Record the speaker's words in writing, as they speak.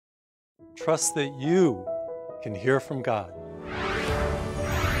Trust that you can hear from God.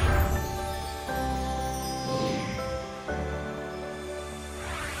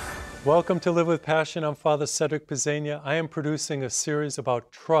 Welcome to Live with Passion. I'm Father Cedric Pizzania. I am producing a series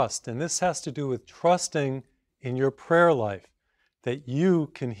about trust, and this has to do with trusting in your prayer life that you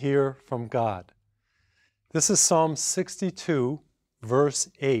can hear from God. This is Psalm 62, verse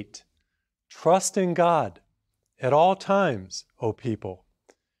 8. Trust in God at all times, O people.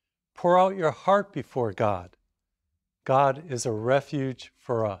 Pour out your heart before God. God is a refuge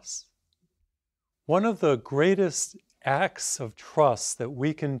for us. One of the greatest acts of trust that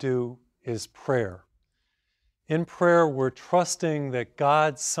we can do is prayer. In prayer, we're trusting that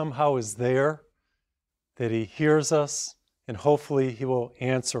God somehow is there, that He hears us, and hopefully He will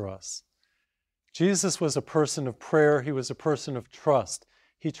answer us. Jesus was a person of prayer. He was a person of trust.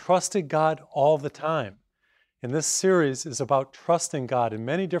 He trusted God all the time. And this series is about trusting God in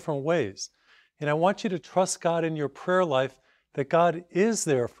many different ways. And I want you to trust God in your prayer life, that God is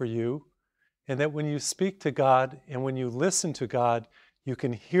there for you, and that when you speak to God and when you listen to God, you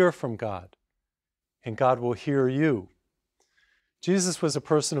can hear from God, and God will hear you. Jesus was a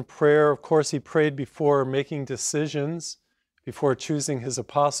person of prayer. Of course, He prayed before making decisions, before choosing His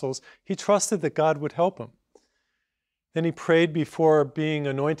apostles. He trusted that God would help Him. Then He prayed before being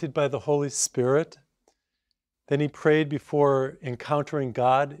anointed by the Holy Spirit. Then He prayed before encountering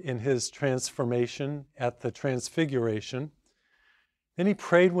God in His transformation at the Transfiguration. Then He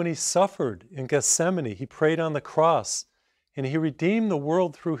prayed when He suffered in Gethsemane. He prayed on the cross, and He redeemed the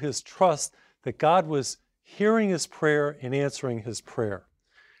world through His trust that God was hearing His prayer and answering His prayer.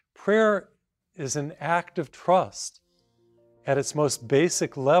 Prayer is an act of trust. At its most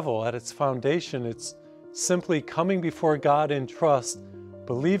basic level, at its foundation, it's simply coming before God in trust,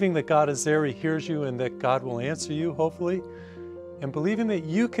 believing that God is there, He hears you, and that God will answer you, hopefully, and believing that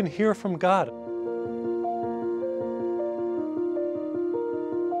you can hear from God.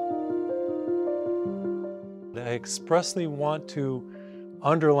 I expressly want to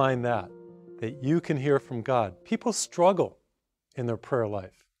underline that you can hear from God. People struggle in their prayer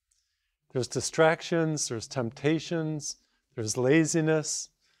life. There's distractions, there's temptations, there's laziness.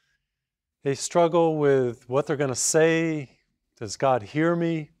 They struggle with what they're going to say. Does God hear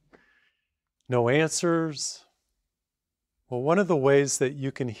me? No answers. Well, one of the ways that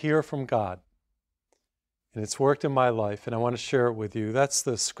you can hear from God, and it's worked in my life, and I want to share it with you, that's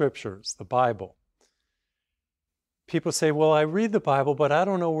the Scriptures, the Bible. People say, well, I read the Bible, but I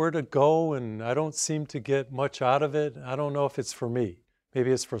don't know where to go, and I don't seem to get much out of it. I don't know if it's for me.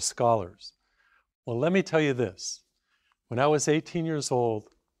 Maybe it's for scholars. Well, let me tell you this. When I was 18 years old,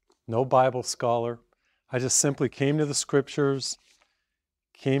 no Bible scholar, I just simply came to the Scriptures,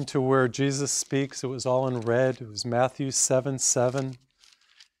 came to where Jesus speaks. It was all in red. It was Matthew 7:7.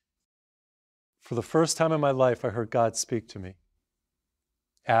 For the first time in my life, I heard God speak to me.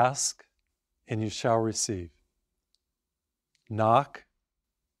 Ask, and you shall receive. Knock,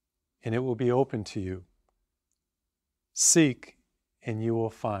 and it will be open to you. Seek, and you will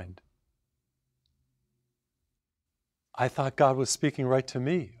find. I thought God was speaking right to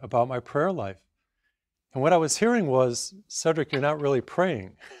me about my prayer life. And what I was hearing was, Cedric, you're not really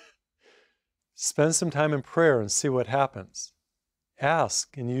praying. Spend some time in prayer and see what happens.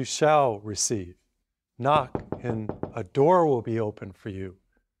 Ask, and you shall receive. Knock, and a door will be open for you.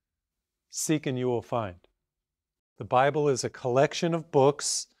 Seek, and you will find. The Bible is a collection of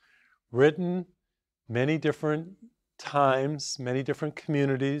books written many different times, many different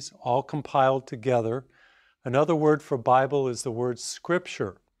communities, all compiled together. Another word for Bible is the word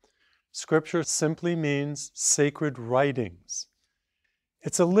Scripture. Scripture simply means sacred writings.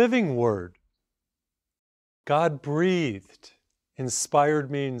 It's a living word. God breathed.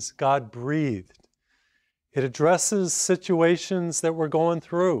 Inspired means God breathed. It addresses situations that we're going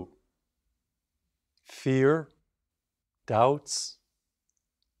through. Fear, doubts,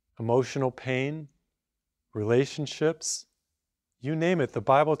 emotional pain, relationships, you name it, the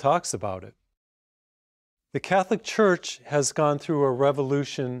Bible talks about it. The Catholic Church has gone through a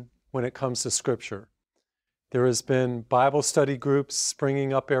revolution when it comes to Scripture. There has been Bible study groups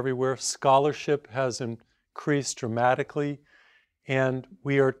springing up everywhere. Scholarship has increased dramatically. And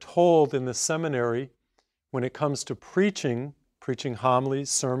we are told in the seminary, when it comes to preaching homilies,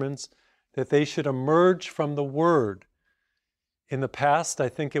 sermons, that they should emerge from the Word. In the past, I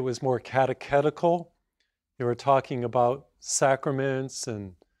think it was more catechetical. They were talking about sacraments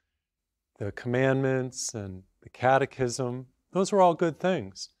and the commandments and the catechism. Those were all good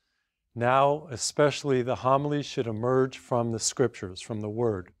things. Now, especially the homilies should emerge from the Scriptures, from the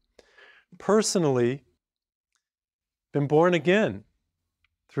Word. Personally, been born again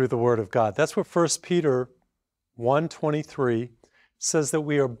through the Word of God. That's what 1 Peter 1:23 says, that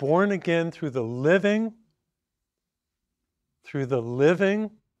we are born again through the living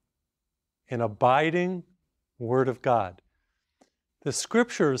and abiding Word of God. The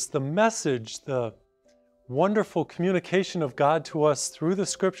Scriptures, the message, the wonderful communication of God to us through the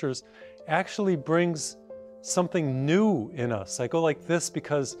Scriptures actually brings something new in us. I go like this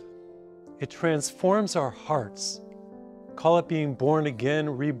because it transforms our hearts. Call it being born again,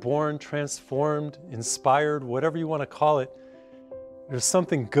 reborn, transformed, inspired, whatever you want to call it. There's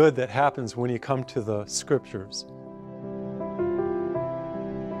something good that happens when you come to the Scriptures.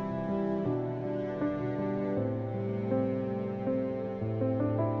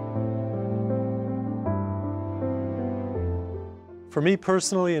 For me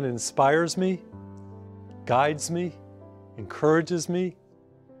personally, it inspires me, guides me, encourages me,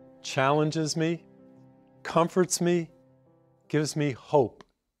 challenges me, comforts me, gives me hope.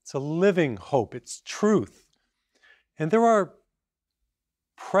 It's a living hope. It's truth. And there are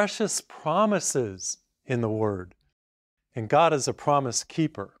precious promises in the Word. And God is a promise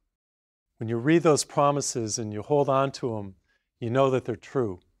keeper. When you read those promises and you hold on to them, you know that they're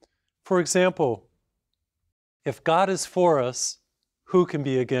true. For example, if God is for us, who can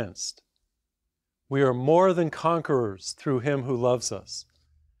be against? We are more than conquerors through Him who loves us.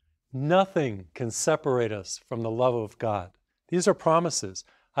 Nothing can separate us from the love of God. These are promises.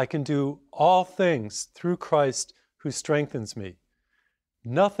 I can do all things through Christ who strengthens me.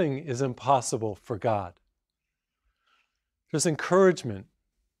 Nothing is impossible for God. There's encouragement.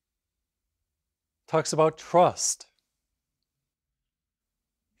 Talks about trust.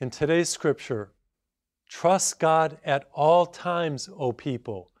 In today's scripture, trust God at all times, O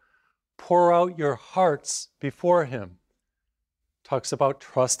people. Pour out your hearts before Him. Talks about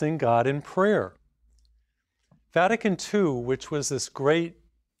trusting God in prayer. Vatican II, which was this great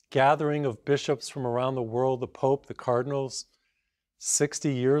gathering of bishops from around the world, the Pope, the cardinals,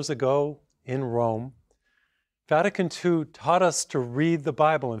 60 years ago in Rome, Vatican II taught us to read the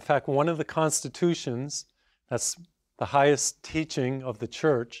Bible. In fact, one of the constitutions, that's the highest teaching of the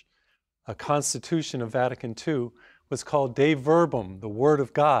Church, a constitution of Vatican II, was called De Verbum, the Word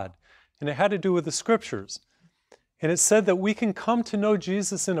of God. And it had to do with the Scriptures. And it said that we can come to know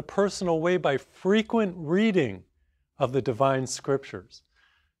Jesus in a personal way by frequent reading of the divine Scriptures.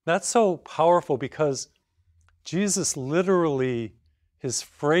 That's so powerful because Jesus literally, His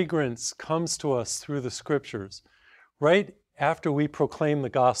fragrance comes to us through the Scriptures. Right after we proclaim the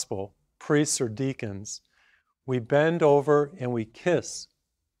gospel, priests or deacons, we bend over and we kiss.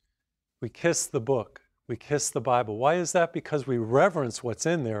 We kiss the book. We kiss the Bible. Why is that? Because we reverence what's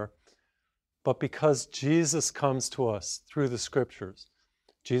in there, but because Jesus comes to us through the Scriptures.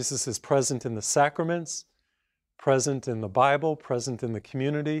 Jesus is present in the sacraments, present in the Bible, present in the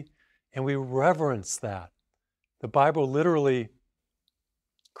community, and we reverence that. The Bible literally,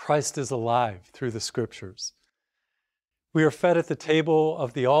 Christ is alive through the Scriptures. We are fed at the table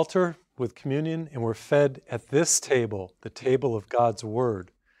of the altar with communion, and we're fed at this table, the table of God's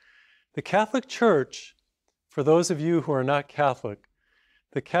Word. The Catholic Church, for those of you who are not Catholic,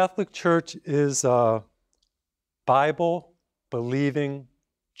 the Catholic Church is a Bible-believing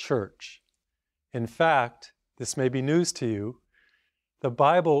church. In fact, this may be news to you, the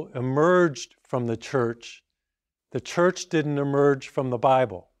Bible emerged from the church. The church didn't emerge from the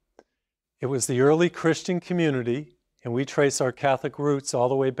Bible. It was the early Christian community, and we trace our Catholic roots all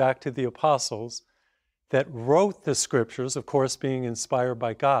the way back to the apostles, that wrote the Scriptures, of course being inspired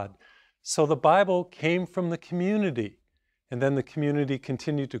by God. So the Bible came from the community, and then the community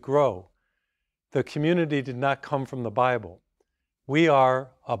continued to grow. The community did not come from the Bible. We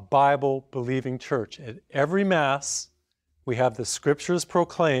are a Bible-believing church. At every Mass, we have the Scriptures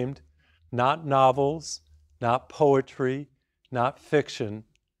proclaimed, not novels, not poetry, not fiction,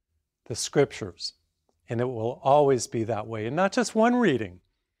 the Scriptures. And it will always be that way. And not just one reading.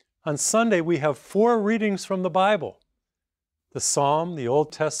 On Sunday, we have 4 readings from the Bible. The Psalm, the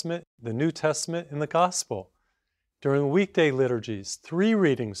Old Testament, the New Testament, and the Gospel. During weekday liturgies, 3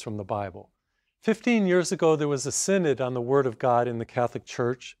 readings from the Bible. 15 years ago, there was a synod on the Word of God in the Catholic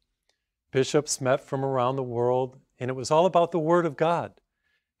Church. Bishops met from around the world, and it was all about the Word of God.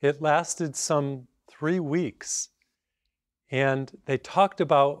 It lasted some 3 weeks, and they talked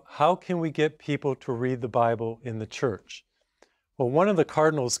about how can we get people to read the Bible in the church. Well, one of the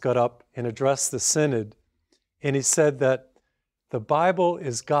cardinals got up and addressed the synod, and he said that the Bible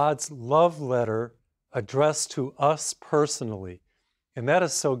is God's love letter addressed to us personally. And that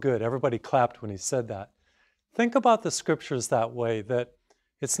is so good. Everybody clapped when he said that. Think about the Scriptures that way, that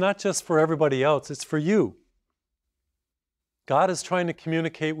it's not just for everybody else, it's for you. God is trying to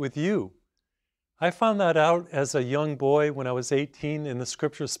communicate with you. I found that out as a young boy when I was 18, and the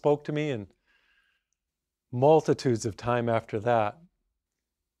scripture spoke to me, and multitudes of time after that,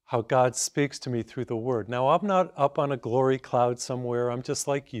 how God speaks to me through the Word. Now, I'm not up on a glory cloud somewhere. I'm just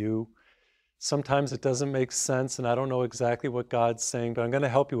like you. Sometimes it doesn't make sense, and I don't know exactly what God's saying, but I'm going to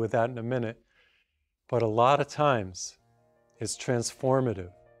help you with that in a minute. But a lot of times, it's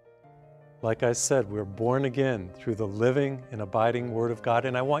transformative. Like I said, we're born again through the living and abiding Word of God,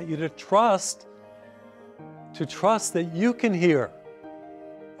 and I want you to trust that you can hear.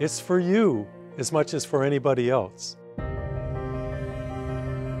 It's for you as much as for anybody else.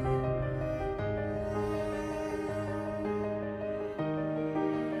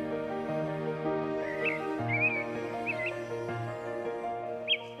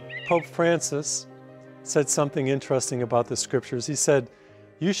 Pope Francis said something interesting about the scriptures. He said,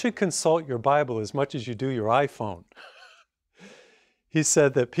 you should consult your Bible as much as you do your iPhone. He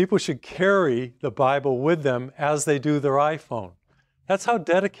said that people should carry the Bible with them as they do their iPhone. That's how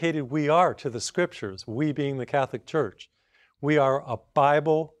dedicated we are to the scriptures, we being the Catholic Church. We are a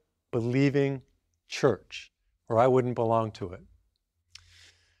Bible-believing church, or I wouldn't belong to it.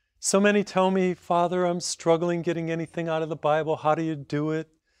 So many tell me, Father, I'm struggling getting anything out of the Bible. How do you do it?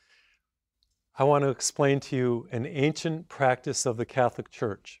 I want to explain to you an ancient practice of the Catholic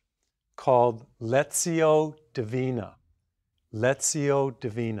Church called Lectio Divina. Lectio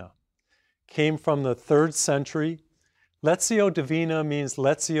Divina. Came from the 3rd century. Lectio Divina means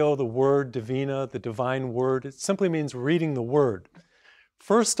Lectio, the word, Divina, the divine word. It simply means reading the word.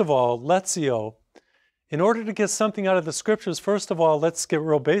 First of all, Lectio, in order to get something out of the scriptures, first of all, let's get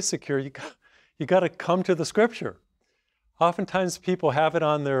real basic here. You got to come to the scripture. Oftentimes people have it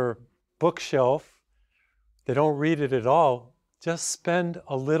on their bookshelf. They don't read it at all. Just spend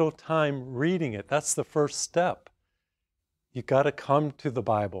a little time reading it. That's the first step. You got to come to the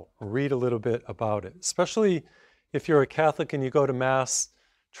Bible, read a little bit about it. Especially if you're a Catholic and you go to Mass,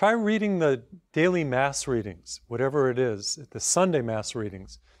 try reading the daily Mass readings, whatever it is, the Sunday Mass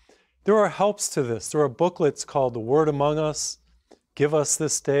readings. There are helps to this. There are booklets called The Word Among Us, Give Us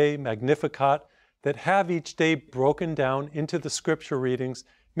This Day, Magnificat, that have each day broken down into the scripture readings,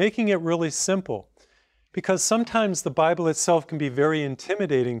 making it really simple. Because sometimes the Bible itself can be very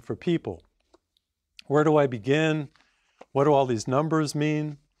intimidating for people. Where do I begin? What do all these numbers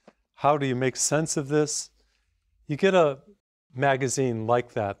mean? How do you make sense of this? You get a magazine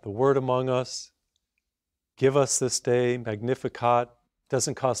like that, The Word Among Us, Give Us This Day, Magnificat,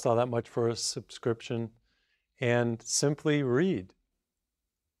 doesn't cost all that much for a subscription, and simply read.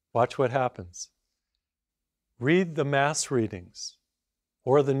 Watch what happens. Read the Mass readings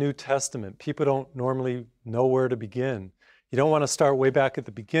or the New Testament. People don't normally know where to begin. You don't want to start way back at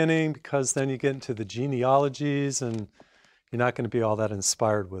the beginning because then you get into the genealogies and you're not going to be all that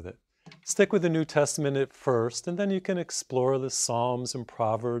inspired with it. Stick with the New Testament at first, and then you can explore the Psalms and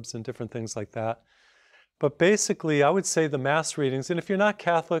Proverbs and different things like that. But basically, I would say the Mass readings, and if you're not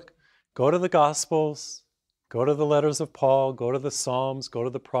Catholic, go to the Gospels, go to the letters of Paul, go to the Psalms, go to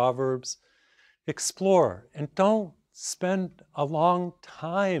the Proverbs, explore, and don't spend a long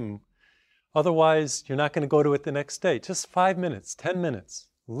time. Otherwise, you're not going to go to it the next day. Just 5 minutes, 10 minutes,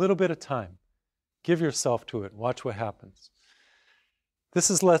 a little bit of time. Give yourself to it. Watch what happens. This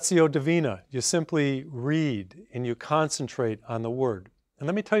is Lectio Divina. You simply read and you concentrate on the Word. And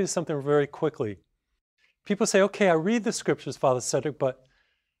let me tell you something very quickly. People say, okay, I read the scriptures, Father Cedric, but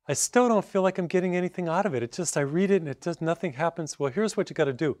I still don't feel like I'm getting anything out of it. It's just I read it and nothing happens. Well, here's what you got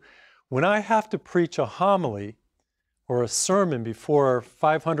to do. When I have to preach a homily or a sermon before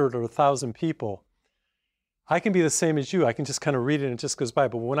 500 or 1,000 people, I can be the same as you. I can just kind of read it and it just goes by.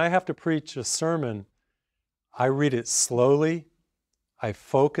 But when I have to preach a sermon, I read it slowly. I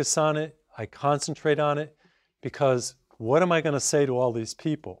focus on it. I concentrate on it. Because what am I going to say to all these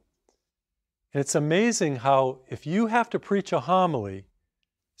people? And it's amazing how if you have to preach a homily,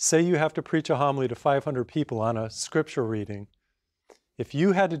 say you have to preach a homily to 500 people on a scripture reading, if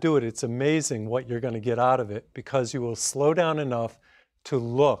you had to do it, it's amazing what you're going to get out of it because you will slow down enough to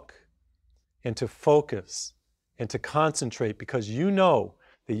look and to focus and to concentrate because you know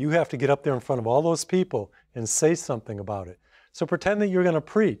that you have to get up there in front of all those people and say something about it. So pretend that you're going to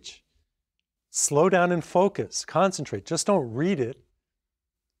preach. Slow down and focus, concentrate. Just don't read it.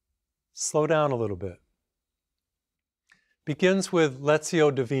 Slow down a little bit. Begins with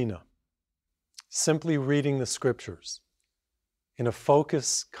Lectio Divina, simply reading the scriptures in a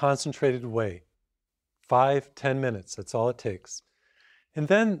focused, concentrated way. 5-10 minutes, that's all it takes. And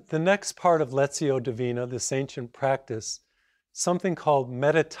then the next part of Lectio Divina, this ancient practice, something called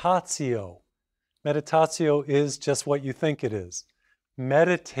meditatio. Meditatio is just what you think it is.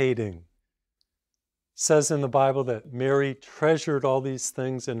 Meditating. It says in the Bible that Mary treasured all these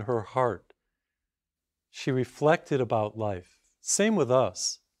things in her heart. She reflected about life. Same with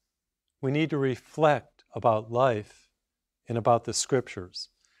us. We need to reflect about life and about the scriptures.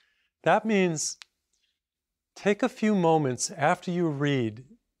 That means take a few moments after you read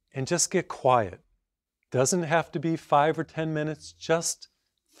and just get quiet. Doesn't have to be 5 or 10 minutes, just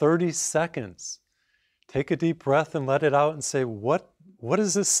 30 seconds. Take a deep breath and let it out and say, what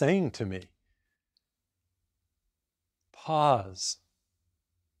is this saying to me? Pause.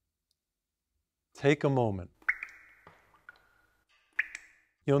 Take a moment.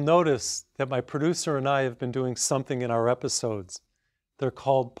 You'll notice that my producer and I have been doing something in our episodes. They're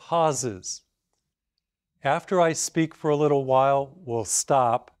called pauses. After I speak for a little while, we'll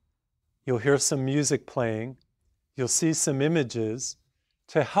stop. You'll hear some music playing. You'll see some images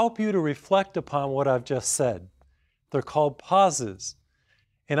to help you to reflect upon what I've just said. They're called pauses.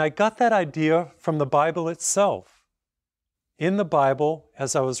 And I got that idea from the Bible itself. In the Bible,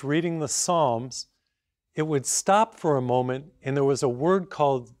 as I was reading the Psalms, it would stop for a moment, and there was a word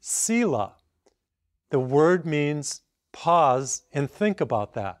called Selah. The word means pause and think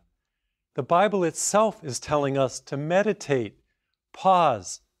about that. The Bible itself is telling us to meditate,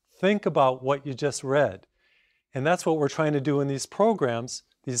 pause, think about what you just read. And that's what we're trying to do in these programs,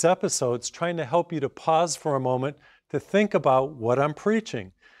 these episodes, trying to help you to pause for a moment to think about what I'm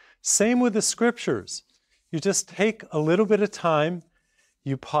preaching. Same with the scriptures. You just take a little bit of time,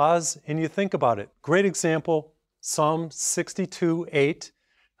 you pause and you think about it. Great example, Psalm 62:8.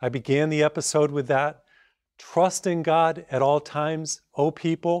 I began the episode with that. Trust in God at all times, O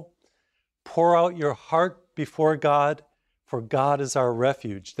people. Pour out your heart before God, for God is our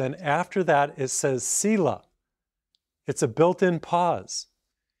refuge. Then after that, it says Selah. It's a built-in pause.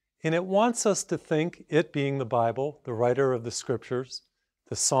 And it wants us to think, it being the Bible, the writer of the scriptures,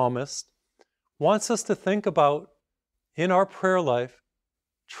 the psalmist, wants us to think about, in our prayer life,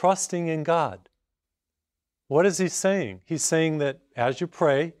 trusting in God. What is he saying? He's saying that as you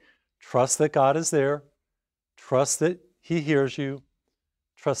pray, trust that God is there, trust that he hears you,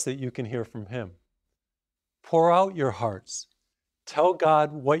 trust that you can hear from him. Pour out your hearts. Tell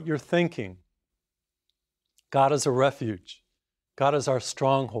God what you're thinking. God is a refuge. God is our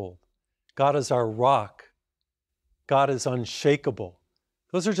stronghold. God is our rock. God is unshakable.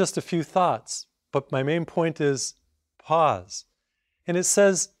 Those are just a few thoughts, but my main point is pause. And it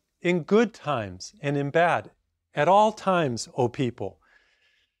says, in good times and in bad, at all times, O people.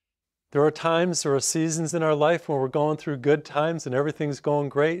 There are seasons in our life when we're going through good times and everything's going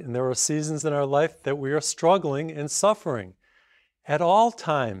great, and there are seasons in our life that we are struggling and suffering. At all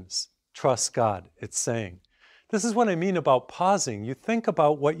times, trust God, it's saying. This is what I mean about pausing. You think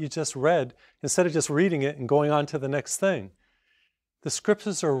about what you just read instead of just reading it and going on to the next thing. The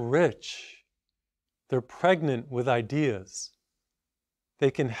scriptures are rich. They're pregnant with ideas. They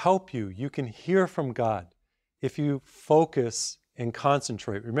can help you. You can hear from God if you focus and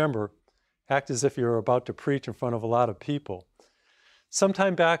concentrate. Remember, act as if you're about to preach in front of a lot of people.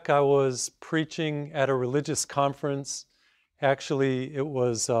 Sometime back, I was preaching at a religious conference. Actually, it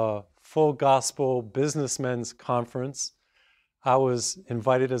was a full gospel businessmen's conference. I was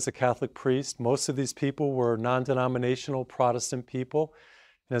invited as a Catholic priest. Most of these people were non-denominational Protestant people.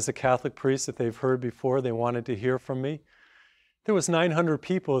 And as a Catholic priest that they've heard before, they wanted to hear from me. There was 900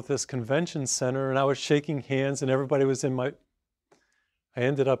 people at this convention center, and I was shaking hands, and everybody was in my... I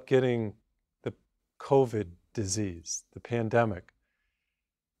ended up getting the COVID disease, the pandemic,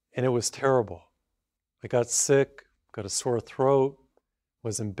 and it was terrible. I got sick, got a sore throat,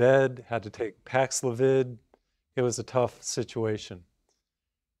 was in bed, had to take Paxlovid. It was a tough situation.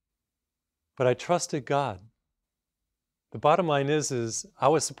 But I trusted God. The bottom line is I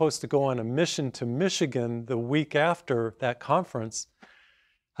was supposed to go on a mission to Michigan the week after that conference.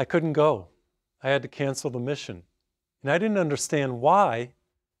 I couldn't go. I had to cancel the mission. And I didn't understand why,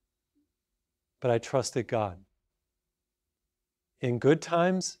 but I trusted God. In good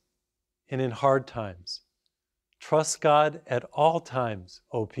times and in hard times. Trust God at all times,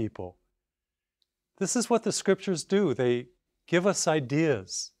 O people. This is what the scriptures do. They give us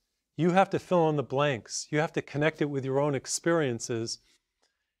ideas. You have to fill in the blanks. You have to connect it with your own experiences.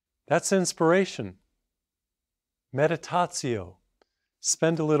 That's inspiration. Meditatio.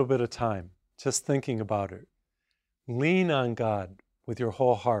 Spend a little bit of time just thinking about it. Lean on God with your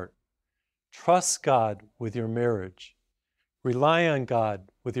whole heart. Trust God with your marriage. Rely on God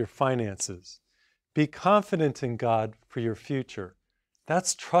with your finances. Be confident in God for your future.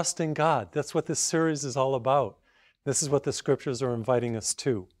 That's trusting God. That's what this series is all about. This is what the scriptures are inviting us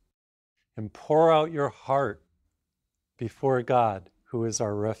to. and pour out your heart before God, who is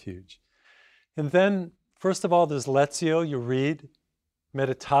our refuge. And then, first of all, there's lectio, you read.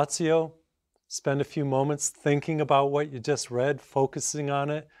 Meditatio, spend a few moments thinking about what you just read, focusing on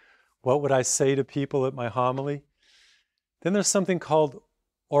it. What would I say to people at my homily? Then there's something called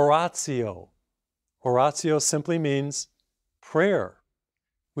oratio. Oratio simply means prayer.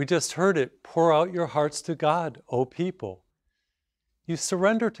 We just heard it. Pour out your hearts to God, O people. You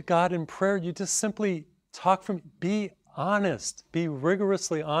surrender to God in prayer. You just simply be honest, be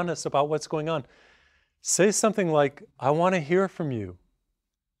rigorously honest about what's going on. Say something like, I want to hear from you.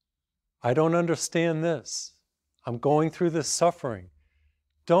 I don't understand this. I'm going through this suffering.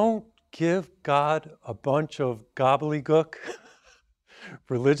 Don't give God a bunch of gobbledygook,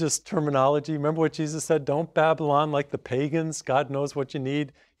 religious terminology. Remember what Jesus said? Don't babble on like the pagans. God knows what you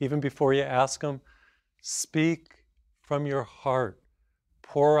need even before you ask Him. Speak from your heart.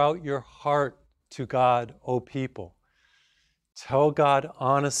 Pour out your heart to God, O people. Tell God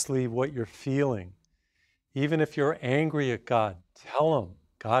honestly what you're feeling. Even if you're angry at God, tell Him.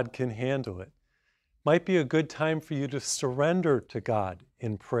 God can handle it. Might be a good time for you to surrender to God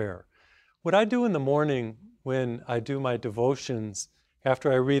in prayer. What I do in the morning when I do my devotions,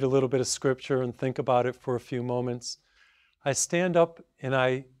 after I read a little bit of scripture and think about it for a few moments, I stand up and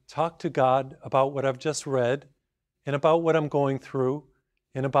I talk to God about what I've just read and about what I'm going through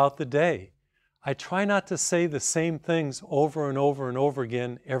and about the day. I try not to say the same things over and over and over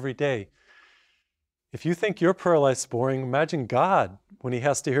again every day. If you think your prayer life's boring, imagine God when He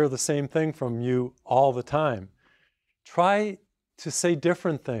has to hear the same thing from you all the time. Try to say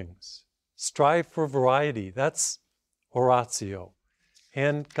different things. Strive for variety. That's oratio.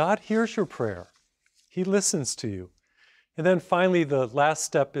 And God hears your prayer. He listens to you. And then finally, the last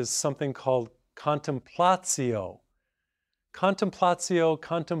step is something called contemplatio. Contemplatio,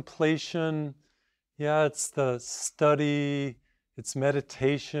 contemplation, yeah, it's the study, it's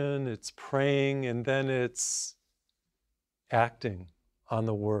meditation, it's praying, and then it's acting on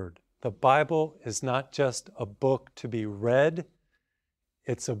the Word. The Bible is not just a book to be read,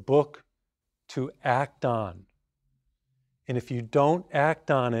 it's a book to act on. And if you don't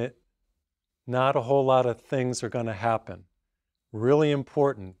act on it, not a whole lot of things are going to happen. Really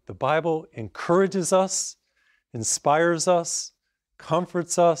important. The Bible encourages us, inspires us,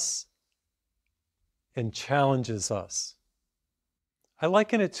 comforts us, and challenges us. I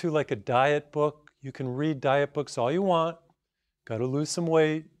liken it to like a diet book. You can read diet books all you want. Got to lose some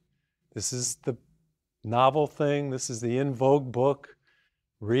weight. This is the novel thing. This is the in vogue book.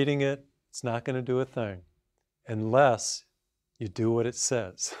 Reading it, it's not going to do a thing unless you do what it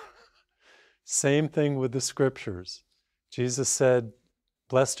says. Same thing with the scriptures. Jesus said,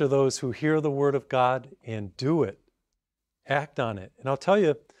 blessed are those who hear the word of God and do it. Act on it. And I'll tell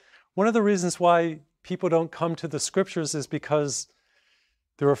you, one of the reasons why people don't come to the scriptures is because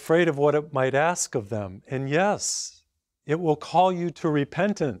they're afraid of what it might ask of them. And yes, it will call you to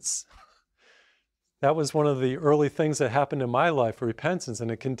repentance. That was one of the early things that happened in my life, repentance,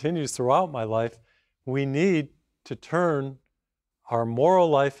 and it continues throughout my life. We need to turn our moral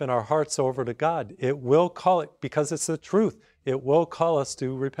life and our hearts over to God. It will call it, because it's the truth, it will call us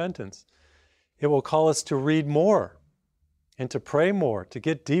to repentance. It will call us to read more and to pray more, to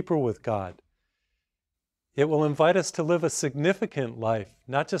get deeper with God. It will invite us to live a significant life,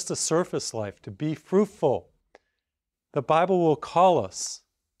 not just a surface life, to be fruitful. The Bible will call us.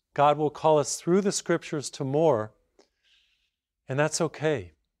 God will call us through the scriptures to more, and that's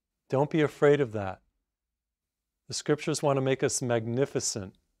okay. Don't be afraid of that. The scriptures want to make us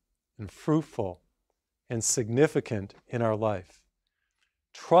magnificent and fruitful and significant in our life.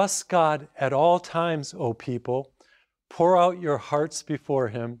 Trust God at all times, O people. Pour out your hearts before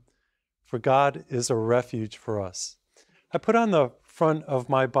Him, for God is a refuge for us. I put on the front of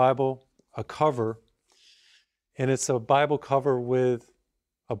my Bible a cover, and it's a Bible cover with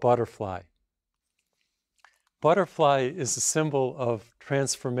a butterfly. Butterfly is a symbol of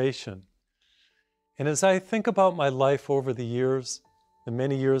transformation. And as I think about my life over the years, the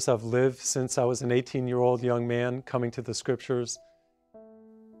many years I've lived since I was an 18-year-old young man coming to the scriptures,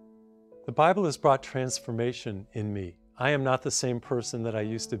 the Bible has brought transformation in me. I am not the same person that I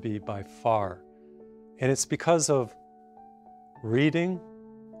used to be by far. And it's because of reading,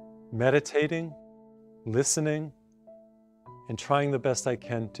 meditating, listening, and trying the best I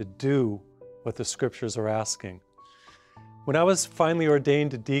can to do what the scriptures are asking. When I was finally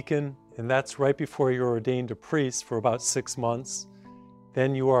ordained a deacon, and that's right before you're ordained a priest for about 6 months,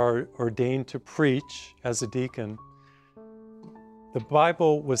 then you are ordained to preach as a deacon. The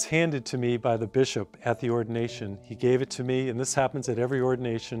Bible was handed to me by the bishop at the ordination. He gave it to me, and this happens at every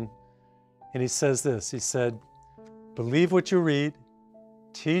ordination. And he says this, he said, believe what you read,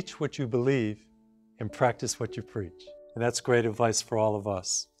 teach what you believe, and practice what you preach. And that's great advice for all of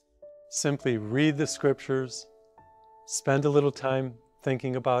us. Simply read the scriptures, spend a little time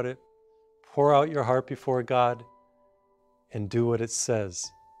thinking about it, pour out your heart before God, and do what it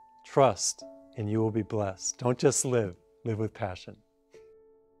says. Trust, and you will be blessed. Don't just live, live with passion.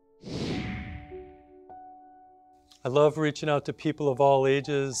 I love reaching out to people of all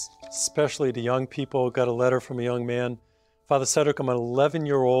ages, especially to young people. Got a letter from a young man. Father Cedric, I'm an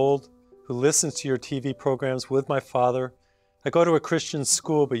 11-year-old who listens to your TV programs with my father. I go to a Christian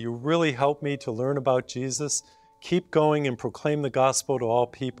school, but you really helped me to learn about Jesus. Keep going and proclaim the gospel to all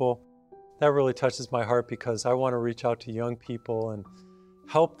people. That really touches my heart because I want to reach out to young people and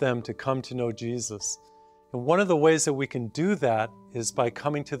help them to come to know Jesus. And one of the ways that we can do that is by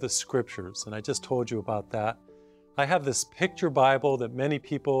coming to the scriptures. And I just told you about that. I have this picture Bible that many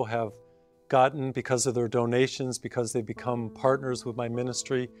people have gotten because of their donations, because they've become partners with my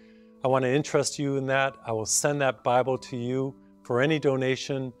ministry. I want to interest you in that. I will send that Bible to you for any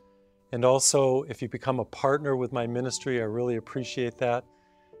donation. And also, if you become a partner with my ministry, I really appreciate that.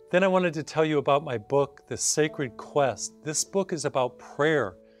 Then I wanted to tell you about my book, The Sacred Quest. This book is about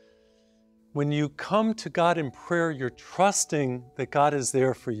prayer. When you come to God in prayer, you're trusting that God is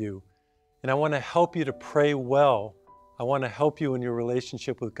there for you. And I want to help you to pray well. I want to help you in your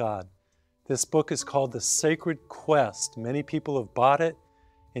relationship with God. This book is called The Sacred Quest. Many people have bought it,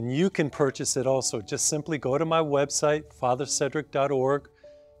 and you can purchase it also. Just simply go to my website, fathercedric.org.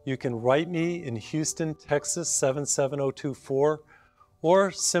 You can write me in Houston, Texas, 77024,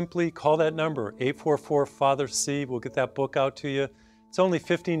 or simply call that number, 844-FATHER-C. We'll get that book out to you. It's only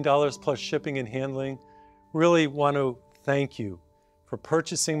 $15 plus shipping and handling. Really want to thank you for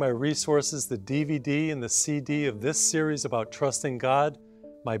purchasing my resources, the DVD and the CD of this series about trusting God,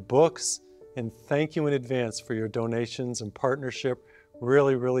 my books, and thank you in advance for your donations and partnership.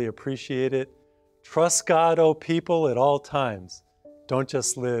 Really, really appreciate it. Trust God, oh people, at all times. Don't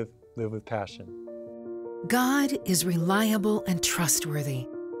just live, live with passion. God is reliable and trustworthy.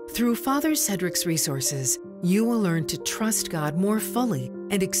 Through Father Cedric's resources, you will learn to trust God more fully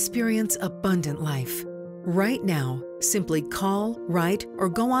and experience abundant life. Right now, simply call, write, or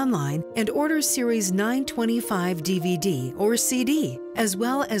go online and order Series 925 DVD or CD, as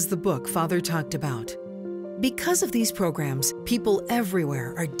well as the book Father talked about. Because of these programs, people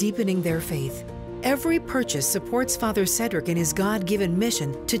everywhere are deepening their faith. Every purchase supports Father Cedric in his God-given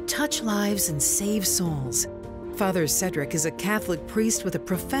mission to touch lives and save souls. Father Cedric is a Catholic priest with a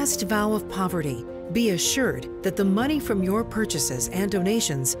professed vow of poverty. Be assured that the money from your purchases and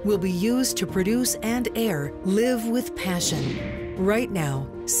donations will be used to produce and air Live with Passion. Right now,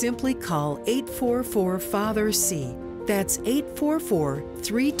 simply call 844-FATHER-C. That's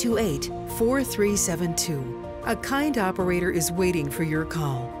 844-328-4372. A kind operator is waiting for your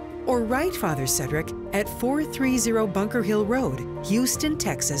call. Or write Father Cedric at 430 Bunker Hill Road, Houston,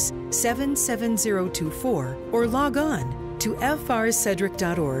 Texas, 77024, or log on to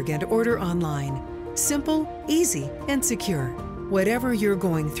frcedric.org and order online. Simple, easy, and secure. Whatever you're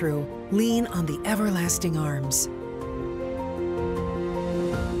going through, lean on the everlasting arms.